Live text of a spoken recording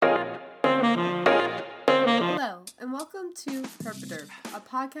Welcome to Herpaderp, a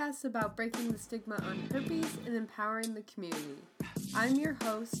podcast about breaking the stigma on herpes and empowering the community. I'm your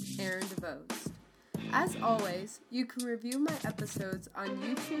host, Erin DeVos. As always, you can review my episodes on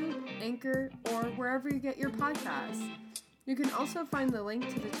YouTube, Anchor, or wherever you get your podcasts. You can also find the link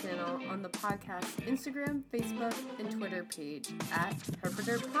to the channel on the podcast's Instagram, Facebook, and Twitter page at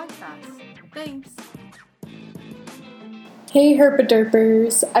Herpaderp Podcast. Thanks! Hey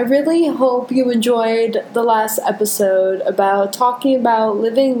Herpaderpers, I really hope you enjoyed the last episode about talking about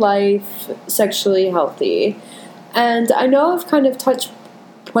living life sexually healthy. And I know I've kind of touched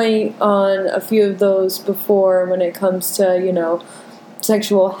point on a few of those before when it comes to,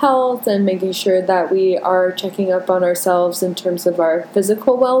 sexual health and making sure that we are checking up on ourselves in terms of our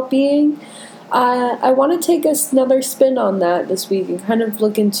physical well-being. I want to take another spin on that this week and kind of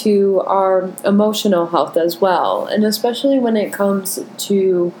look into our emotional health as well, and especially when it comes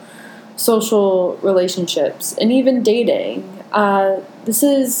to social relationships and even dating. This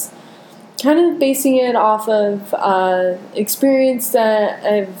is kind of basing it off of experience that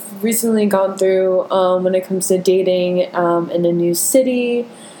I've recently gone through when it comes to dating in a new city.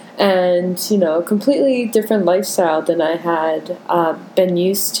 And, a completely different lifestyle than I had been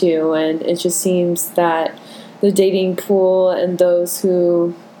used to. And it just seems that the dating pool and those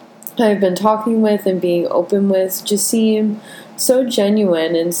who I've been talking with and being open with just seem so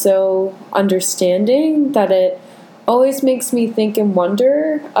genuine and so understanding that it always makes me think and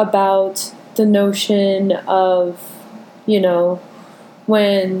wonder about the notion of,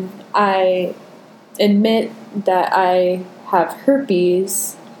 when I admit that I have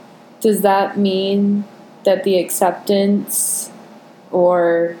herpes, does that mean that the acceptance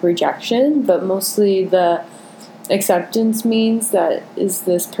or rejection, but mostly the acceptance means that is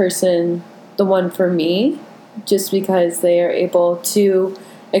this person the one for me, just because they are able to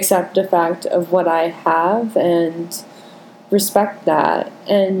accept the fact of what I have and respect that.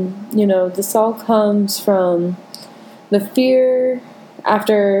 And, this all comes from the fear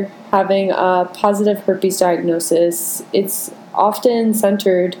after having a positive herpes diagnosis. It's often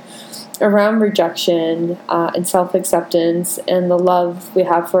centered around rejection and self-acceptance and the love we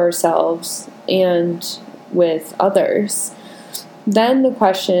have for ourselves and with others. Then the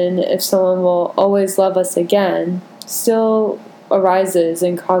question if someone will always love us again still arises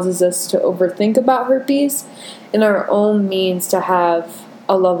and causes us to overthink about herpes and our own means to have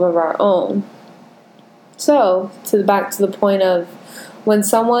a love of our own. So, back to the point of when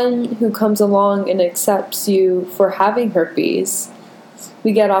someone who comes along and accepts you for having herpes,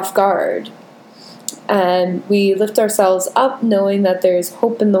 we get off guard and we lift ourselves up knowing that there's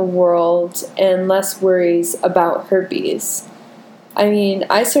hope in the world and less worries about herpes. I mean,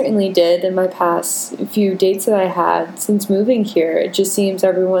 I certainly did in my past few dates that I had since moving here. It just seems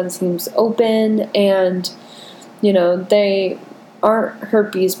everyone seems open and, they aren't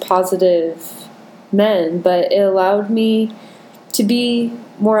herpes positive men, but it allowed me to be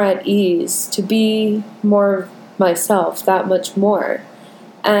more at ease, to be more myself, that much more.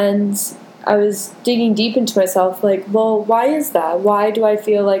 And I was digging deep into myself, why is that? Why do I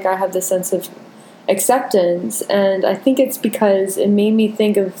feel like I have this sense of acceptance? And I think it's because it made me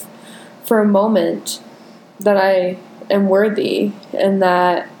think of, for a moment, that I am worthy and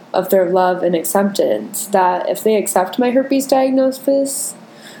that of their love and acceptance, that if they accept my herpes diagnosis,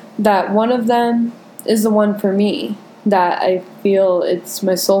 that one of them is the one for me, that I feel it's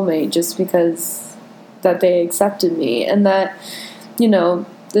my soulmate just because that they accepted me, and that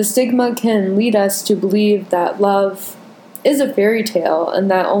the stigma can lead us to believe that love is a fairy tale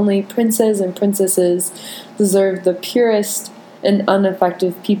and that only princes and princesses deserve the purest and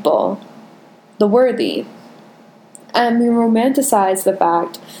unaffected people, the worthy. And we romanticize the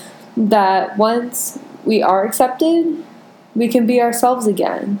fact that once we are accepted, we can be ourselves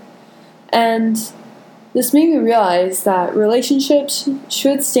again. And this made me realize that relationships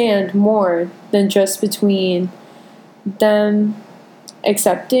should stand more than just between them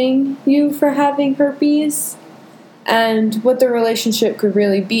accepting you for having herpes and what the relationship could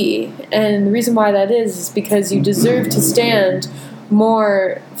really be. And the reason why that is because you deserve to stand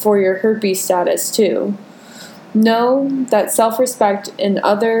more for your herpes status too. Know that self-respect and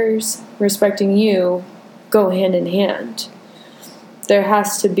others respecting you go hand in hand. There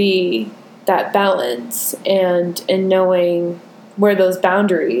has to be that balance and in knowing where those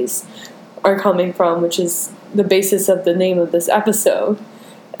boundaries are coming from, which is the basis of the name of this episode.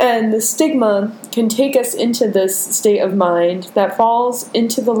 And the stigma can take us into this state of mind that falls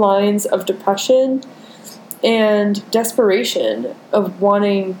into the lines of depression and desperation of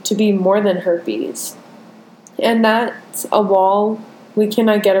wanting to be more than herpes. And that's a wall we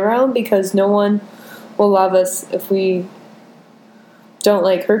cannot get around because no one will love us if we don't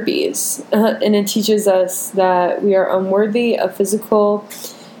like herpes. And it teaches us that we are unworthy of physical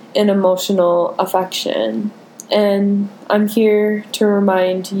and emotional affection. And I'm here to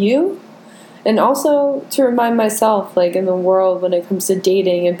remind you, and also to remind myself, like, in the world when it comes to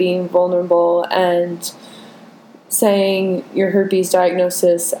dating and being vulnerable and saying your herpes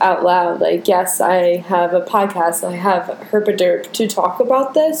diagnosis out loud. Like, yes, I have a podcast, I have Herpaderp to talk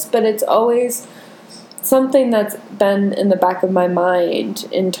about this, but it's always something that's been in the back of my mind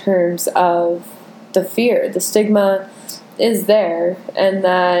in terms of the fear. The stigma is there, and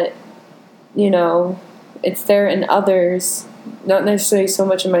that, it's there in others, not necessarily so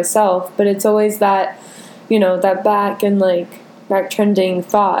much in myself, but it's always that, that back and back trending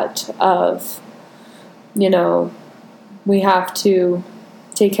thought of, we have to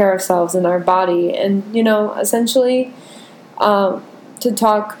take care of ourselves and our body, and, essentially, to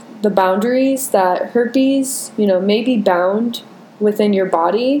talk the boundaries that herpes, may be bound within your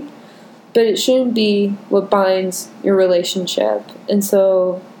body, but it shouldn't be what binds your relationship. And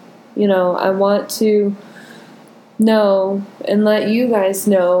so, I want to know and let you guys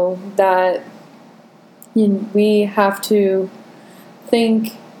know that we have to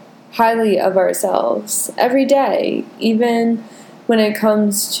think highly of ourselves every day, even when it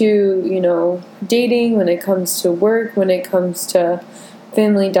comes to, dating, when it comes to work, when it comes to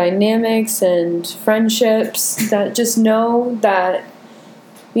family dynamics and friendships, that just know that,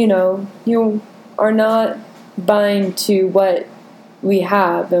 you are not bind to what we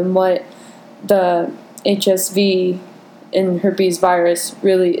have and what the HSV and herpes virus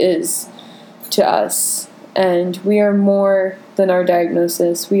really is to us. And we are more than our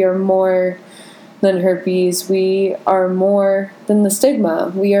diagnosis. We are more than herpes. We are more than the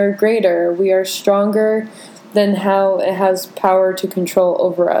stigma. We are greater. We are stronger than how it has power to control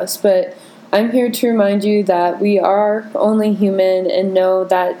over us. But I'm here to remind you that we are only human, and know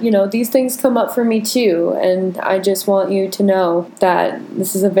that, these things come up for me too. And I just want you to know that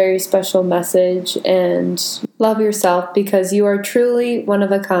this is a very special message, and love yourself because you are truly one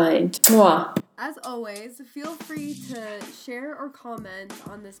of a kind. Mwah. As always, feel free to share or comment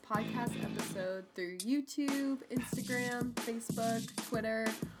on this podcast episode through YouTube, Instagram, Facebook, Twitter,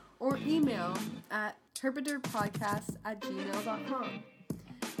 or email at herpaderpodcast@gmail.com.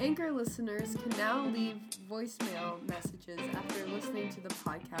 Anchor listeners can now leave voicemail messages after listening to the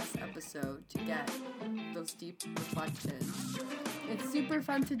podcast episode to get those deep reflections. It's super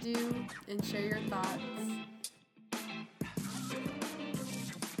fun to do, and share your thoughts.